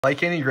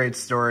Like any great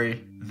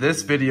story,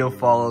 this video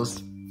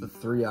follows the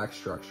 3-act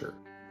structure.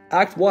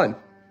 Act 1,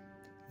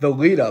 the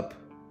lead up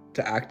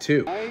to Act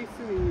 2. Nice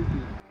and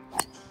easy.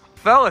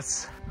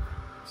 Fellas.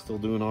 Still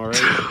doing all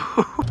right.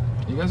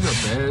 You guys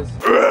are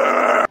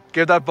bad.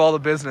 Give that ball the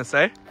business,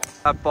 eh?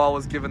 That ball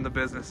was given the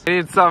business.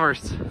 Need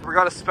Summers. We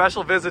got a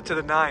special visit to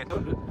the 9.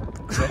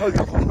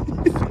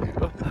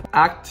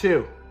 Act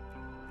 2,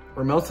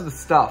 where most of the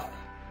stuff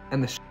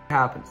and the shit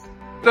happens.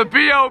 The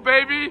BO,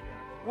 baby!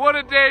 What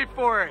a day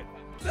for it!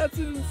 That's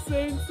an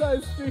insane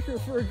size speaker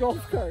for a golf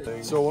cart.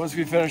 So once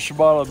we finish a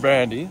bottle of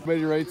brandy,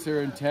 everybody writes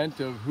their intent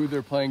of who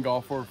they're playing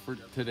golf for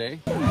today.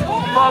 Mom,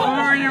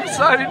 who are you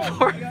excited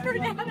for?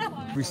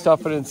 We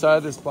stuff it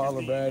inside this bottle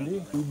of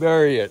brandy. We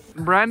bury it.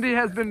 Brandy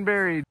has been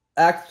buried.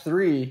 Act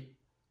 3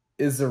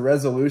 is the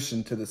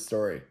resolution to the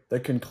story, the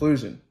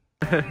conclusion.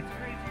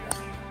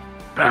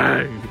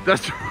 Bang!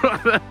 That's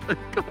right.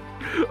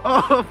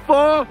 Oh,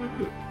 4!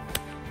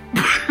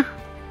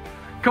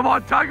 Come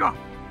on, Tiger!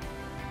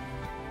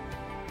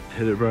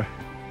 Hit it, bro.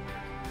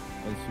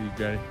 That's sweet,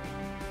 Granny.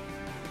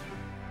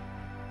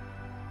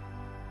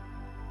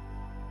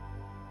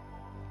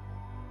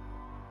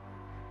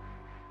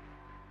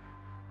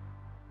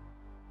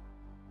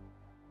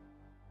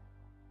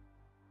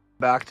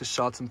 Back to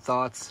shots and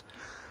thoughts.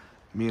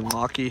 Me and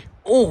Lockie.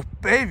 Oh,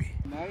 baby!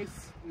 Nice,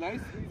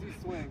 easy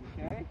swing,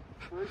 okay?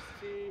 First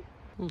tee.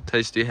 Ooh,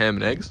 tasty ham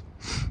and eggs.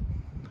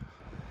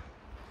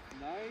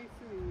 Nice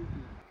and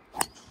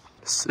easy.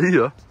 See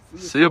ya.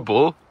 See ya,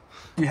 bull.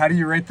 How do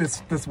you rate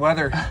this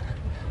weather?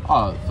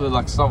 Oh, for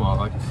like summer,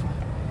 like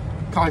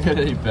can't get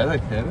any better,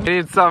 can it?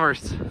 Need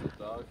Summers.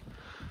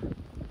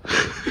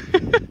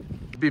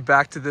 Be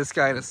back to this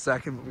guy in a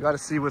second, but we gotta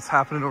see what's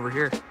happening over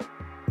here.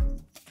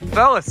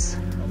 Fellas.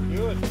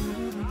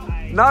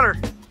 Nutter.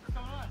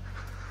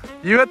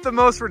 You hit the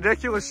most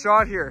ridiculous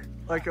shot here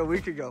like a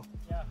week ago.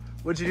 Yeah.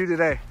 What'd you do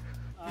today?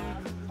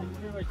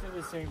 Pretty much did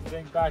the same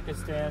thing, back to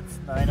stance,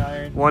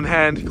 9-iron. One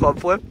hand club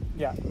flip?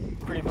 Yeah,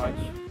 pretty much.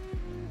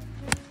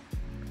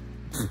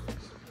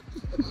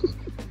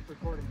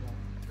 Recording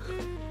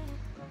that.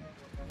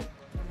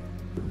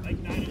 Like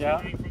 9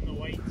 is from the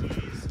white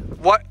tees.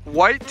 What,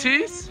 white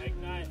tees? Like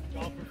 9,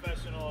 golf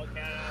professional,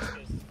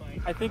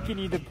 Kananaskis. I think you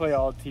need to play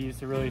all tees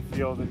to really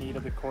feel the need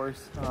of the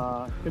course.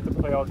 Get to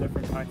play all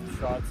different kinds of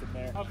shots in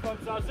there. Have fun,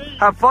 Saucy!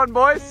 Have fun,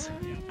 boys!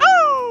 Yeah.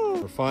 Oh!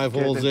 We're 5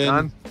 holes in.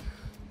 Done.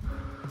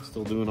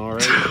 Still doing all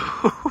right.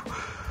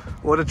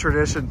 What a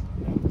tradition.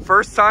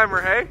 First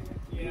timer, hey?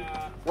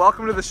 Yeah.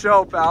 Welcome to the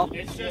show, pal.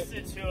 It's just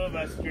the 2 of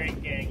us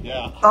drinking.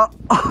 Yeah.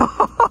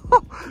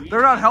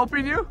 They're not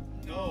helping you?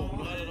 No,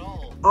 not at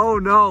all. Oh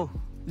no.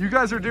 You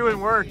guys are doing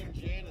work.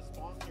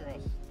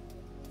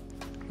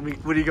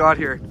 What do you got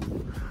here?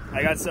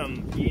 I got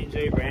some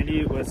E&J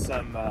brandy with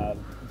some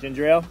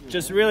ginger ale.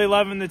 Just really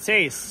loving the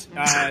taste.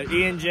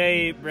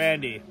 E&J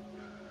brandy.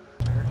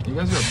 You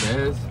guys are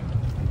bears.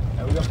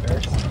 Yeah, we got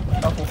bears.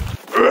 Couple.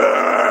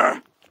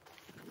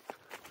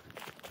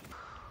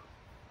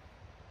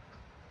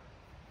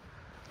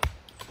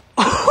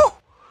 Oh,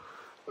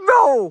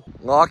 no!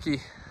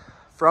 Lockie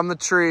from the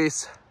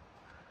trees.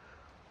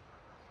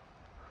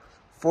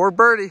 For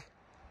birdie.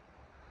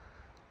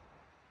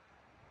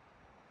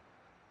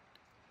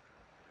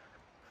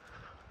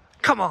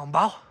 Come on,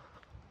 ball.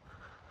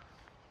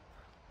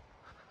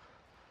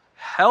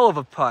 Hell of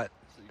a putt.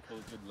 So you call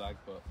it good lag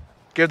putt.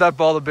 Give that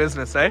ball the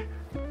business, eh?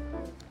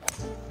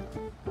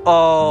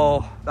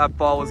 Oh, that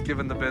ball was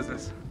given the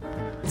business.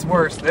 It's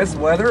worse, this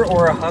weather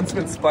or a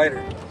huntsman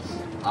spider?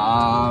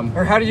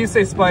 Or how do you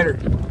say spider?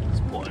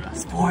 Spoiler.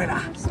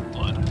 Spoiler.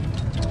 Spoiler.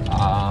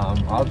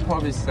 I'd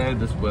probably say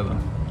this weather.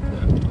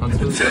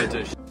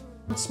 Yeah.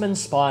 Huntsman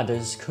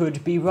spiders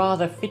could be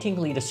rather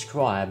fittingly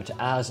described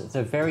as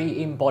the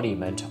very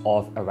embodiment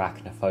of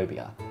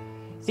arachnophobia.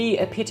 The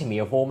epitome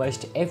of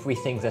almost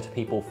everything that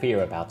people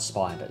fear about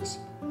spiders.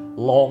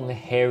 Long,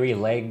 hairy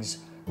legs,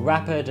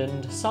 rapid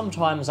and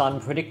sometimes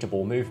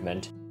unpredictable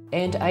movement,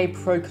 and a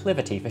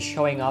proclivity for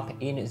showing up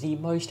in the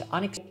most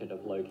unexpected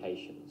of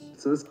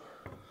locations. So this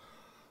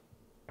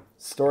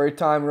story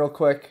time real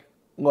quick.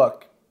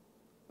 Look,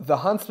 the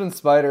huntsman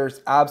spiders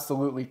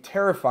absolutely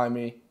terrify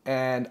me,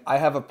 and I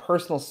have a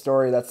personal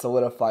story that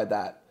solidified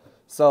that.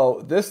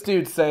 So this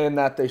dude's saying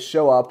that they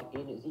show up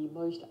in the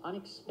most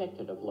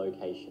unexpected of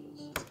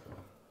locations.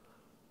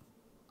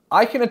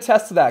 I can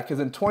attest to that because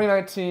in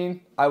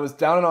 2019, I was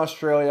down in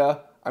Australia.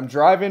 I'm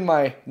driving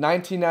my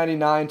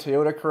 1999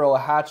 Toyota Corolla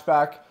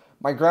hatchback.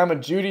 My grandma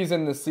Judy's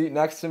in the seat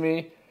next to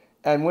me.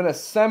 And when a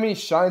semi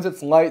shines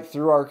its light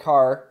through our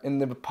car in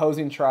the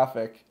opposing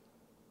traffic,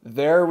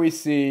 there we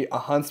see a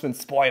huntsman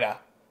spider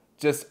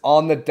just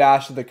on the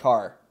dash of the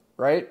car,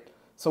 right?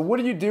 So what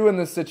do you do in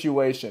this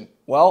situation?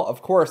 Well,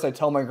 of course, I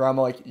tell my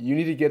grandma, like, you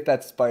need to get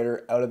that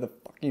spider out of the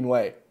fucking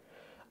way.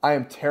 I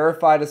am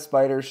terrified of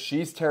spiders.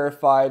 She's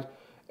terrified.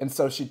 And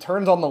so she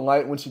turns on the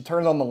light. When she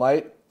turns on the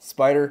light,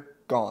 spider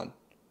gone.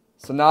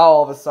 So now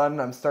all of a sudden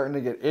I'm starting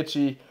to get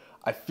itchy.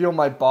 I feel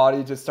my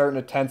body just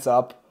starting to tense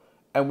up.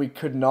 And we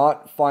could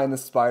not find the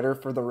spider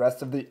for the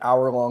rest of the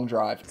hour-long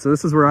drive. So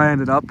this is where I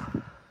ended up.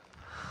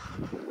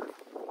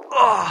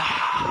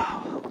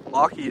 Oh,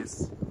 Lockie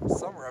is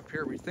somewhere up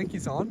here. We think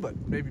he's on, but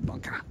maybe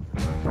bunker.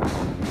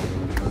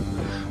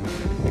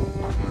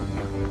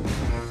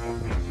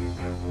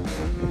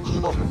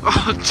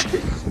 Oh,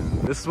 geez.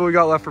 This is what we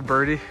got left for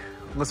birdie.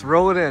 Let's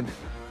roll it in.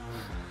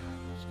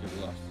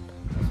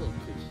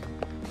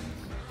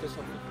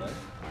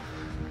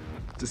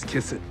 Just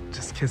kiss it.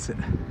 Just kiss it.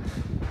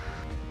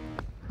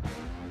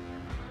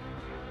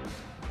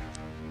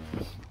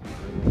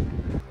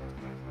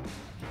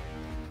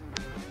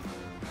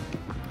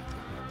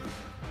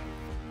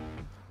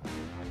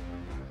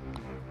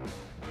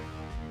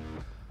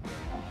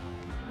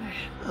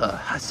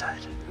 Outside.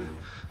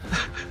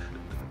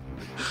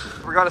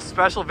 We got a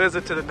special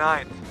visit to the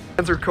 9th.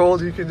 Hands are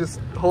cold, you can just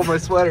hold my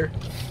sweater.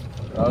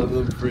 Out of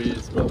the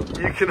breeze, bro.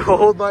 You can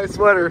hold my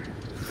sweater.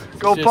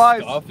 Go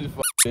Pies!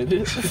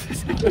 It's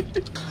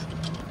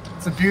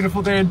a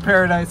beautiful day in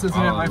paradise, isn't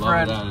it, my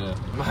friend?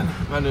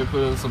 Man, they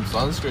put in some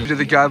sunscreen. To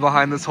the guy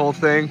behind this whole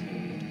thing,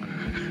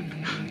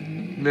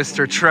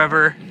 Mr.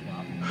 Trevor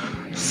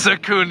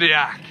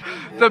Secundiak.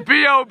 The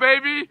BO,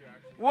 baby!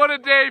 What a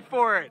day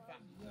for it!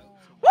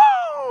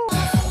 Woo!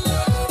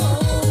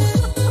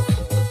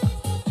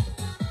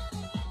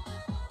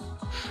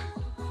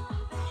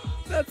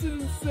 That's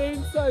an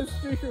insane size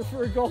speaker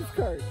for a golf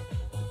cart.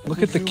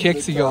 Look at the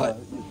kicks he got.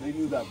 They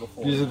knew that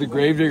before. These are the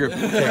Gravedigger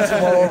kicks.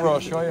 Come on over, I'll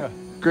show you.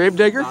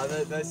 Gravedigger?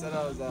 They said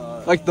I was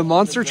Like the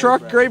monster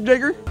truck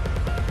Gravedigger?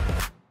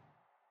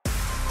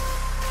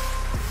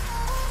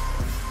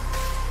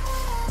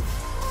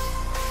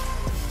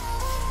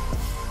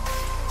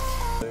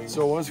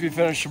 So once we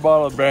finish a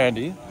bottle of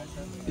brandy,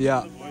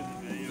 Yeah.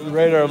 we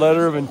write our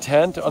letter of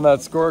intent on that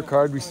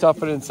scorecard. We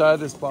stuff it inside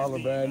this bottle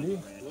of brandy.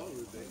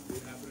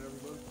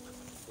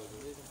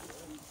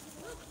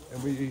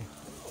 And we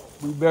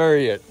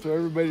bury it. So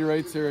everybody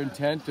writes their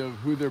intent of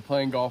who they're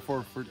playing golf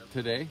for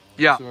today.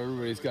 Yeah. So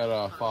everybody's got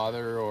a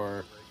father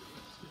or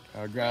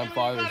a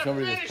grandfather or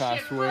somebody that's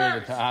passed away in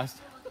the past.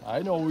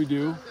 I know we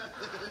do.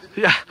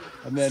 Yeah.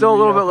 And then Still a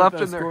little we bit left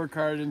put in that there.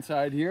 scorecard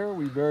inside here.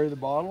 We bury the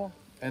bottle,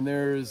 and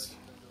there's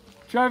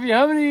Trevi.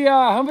 How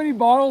many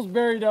bottles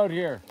buried out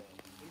here?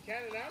 In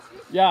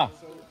Kananaskis? Yeah.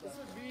 So this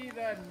would be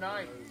the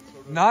 9th.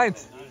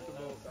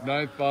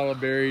 9th. Bottle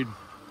buried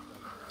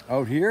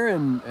out here,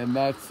 and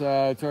that's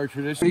it's our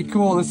tradition. Pretty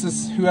cool. This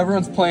is who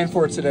everyone's playing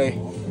for today.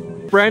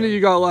 Brandon, you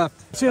got left.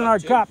 It's in our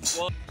cups.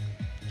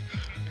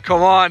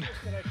 Come on.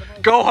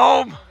 Go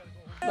home.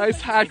 Nice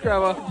hat,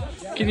 Grandma.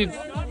 Can you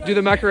do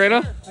the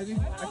Macarena? I can see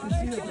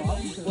the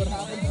problems of what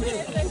happened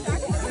here.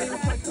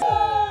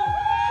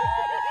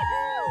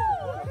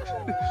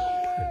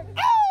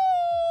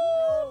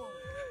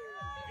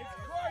 It's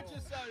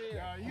gorgeous out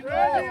here.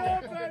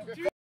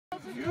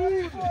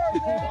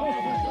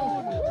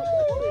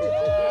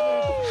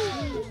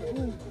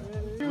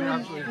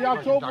 The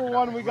October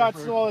one, we got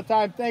snow all the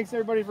time. Thanks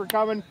everybody for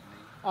coming.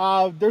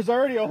 There's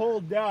already a whole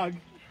Doug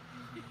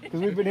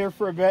because we've been here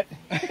for a bit.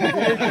 Guys,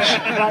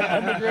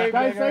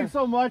 thanks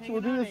so much.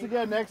 We'll do this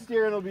again next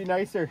year. It'll be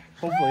nicer,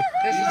 hopefully.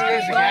 This is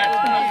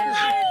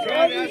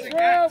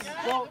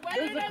well,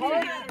 there's a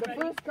card. The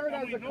first card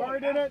has a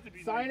card in it.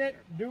 Sign it.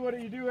 Do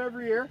what you do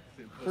every year.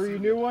 For you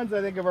new ones, I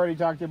think I've already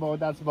talked to you about what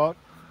that's about.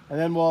 And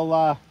then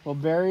we'll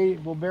bury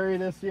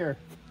this year.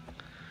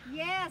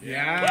 Yes.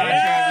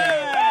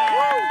 Yeah.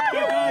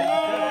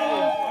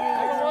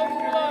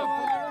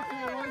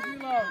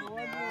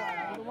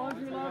 The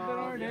ones you love that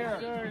aren't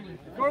here.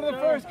 Go to the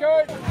first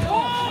card.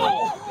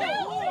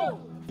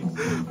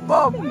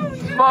 Mom,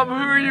 who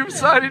are you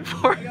signing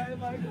for?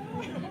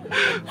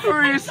 Who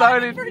are you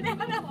signing?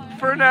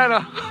 For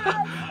Nana.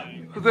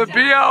 The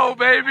BO,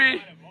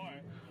 baby.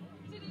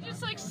 Did you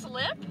just like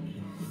slip?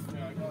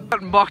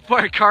 Got mucked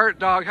by a cart,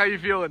 dog. How you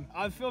feeling?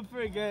 I feel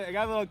pretty good. I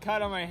got a little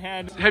cut on my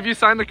hand. Have you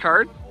signed the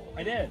card?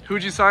 I did.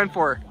 Who'd you sign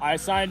for? I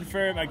signed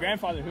for my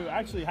grandfather, who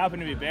actually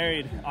happened to be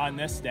buried on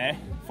this day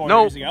 4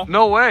 No, years ago.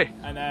 no way.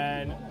 And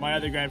then my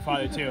other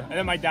grandfather too. And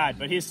then my dad,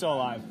 but he's still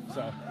alive,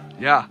 so.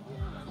 Yeah.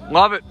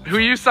 Love it. Who are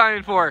you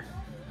signing for?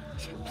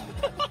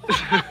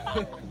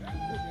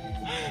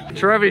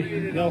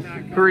 Trevi, No.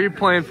 who are you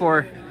playing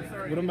for?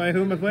 Who am I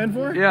playing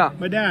for? Yeah.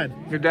 My dad.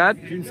 Your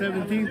dad? June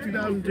 17th,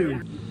 2002.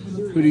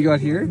 Who do you got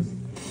here?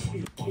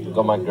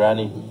 Got my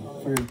granny.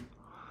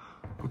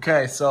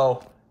 Okay,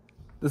 so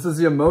this is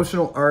the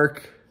emotional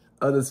arc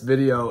of this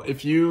video.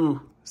 If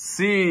you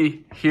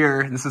see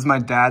here, this is my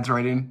dad's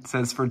writing. It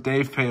says for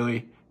Dave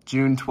Paley,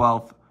 June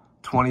 12th,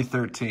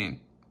 2013,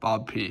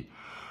 Bob P.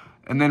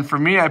 And then for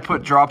me, I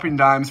put dropping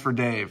dimes for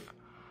Dave.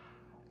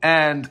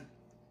 And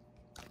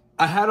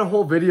I had a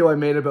whole video I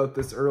made about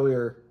this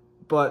earlier,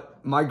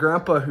 but my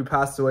grandpa who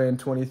passed away in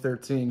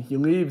 2013, he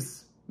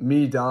leaves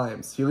me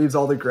dimes. He leaves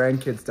all the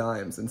grandkids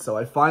dimes. And so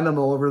I find them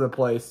all over the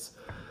place.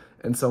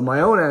 And so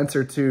my own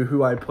answer to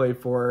who I play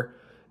for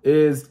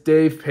is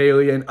Dave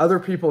Paley and other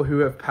people who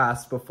have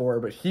passed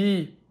before, but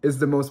he is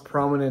the most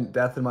prominent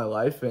death in my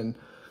life. And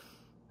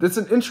it's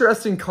an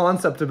interesting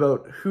concept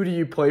about who do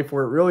you play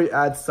for. It really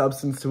adds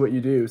substance to what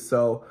you do.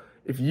 So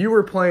if you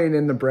were playing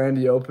in the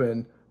Brandy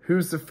Open,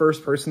 who's the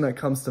first person that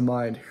comes to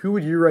mind? Who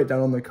would you write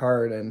down on the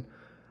card, and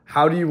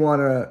how do you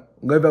want to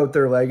live out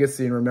their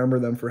legacy and remember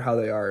them for how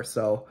they are?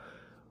 So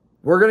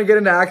we're going to get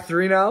into Act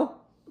 3 now,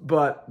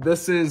 but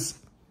this is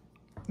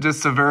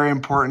just a very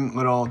important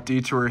little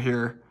detour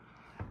here.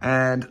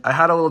 And I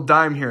had a little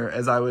dime here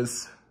as I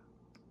was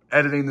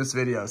editing this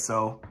video,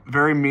 so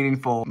very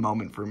meaningful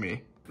moment for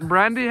me.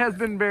 Brandy has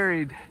been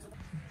buried.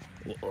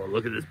 Oh,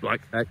 look at this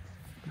black sack.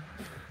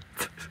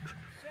 Sam,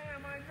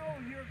 I know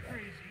you're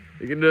crazy.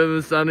 You can do it in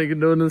the sun, you can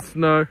do it in the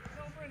snow.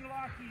 Don't bring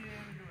Lockie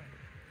into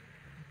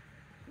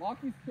it.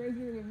 Lockie's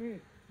crazier than me.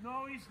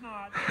 No, he's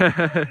not.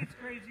 He's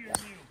crazier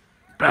than you.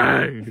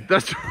 Bang!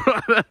 That's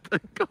right.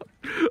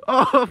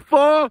 Oh,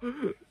 4!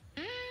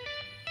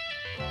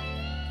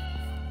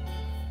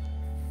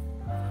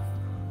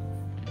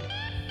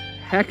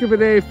 Heck of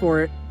an A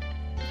for it.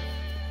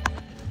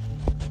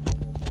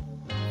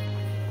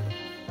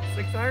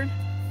 6 iron?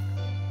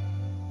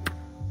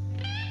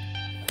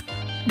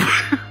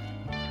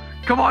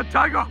 Come on,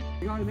 Tiger!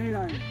 You got an 8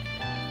 iron.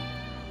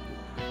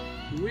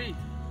 Sweet.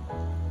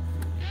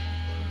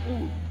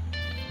 Oh,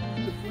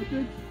 the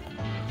flippage.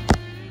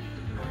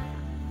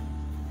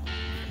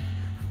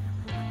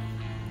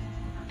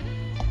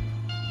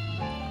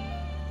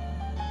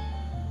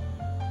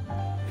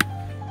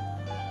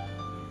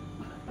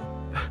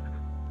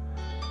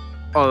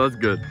 Oh, that's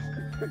good.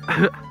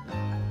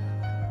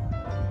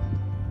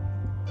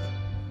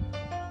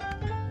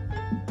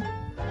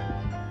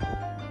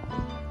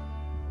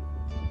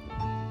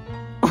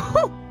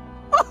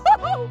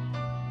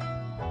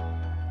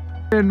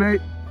 In,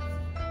 mate.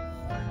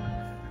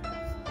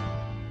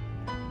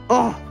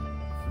 Oh,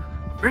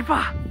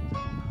 Ripper.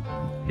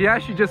 He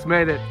actually just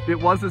made it. It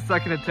was his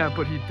second attempt,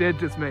 but he did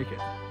just make it.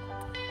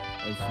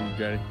 Let's see,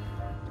 Johnny.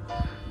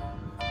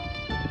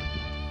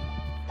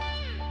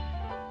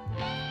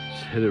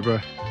 Just hit it, bro.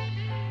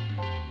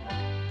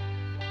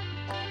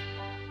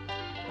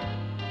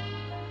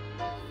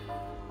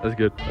 That's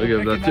good. I'll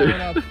give him that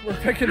too. We're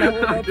picking that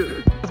one up.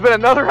 It's been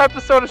another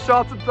episode of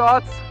Shots and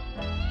Thoughts.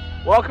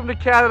 Welcome to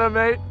Canada,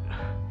 mate.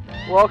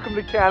 Welcome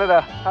to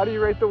Canada. How do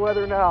you rate the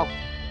weather now?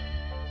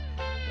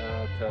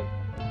 10.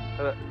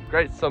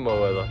 Great summer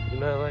weather. You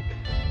know, like,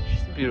 it's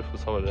just a beautiful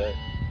summer day.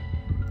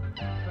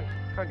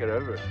 Can't get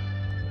over it.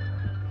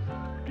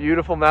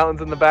 Beautiful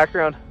mountains in the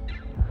background.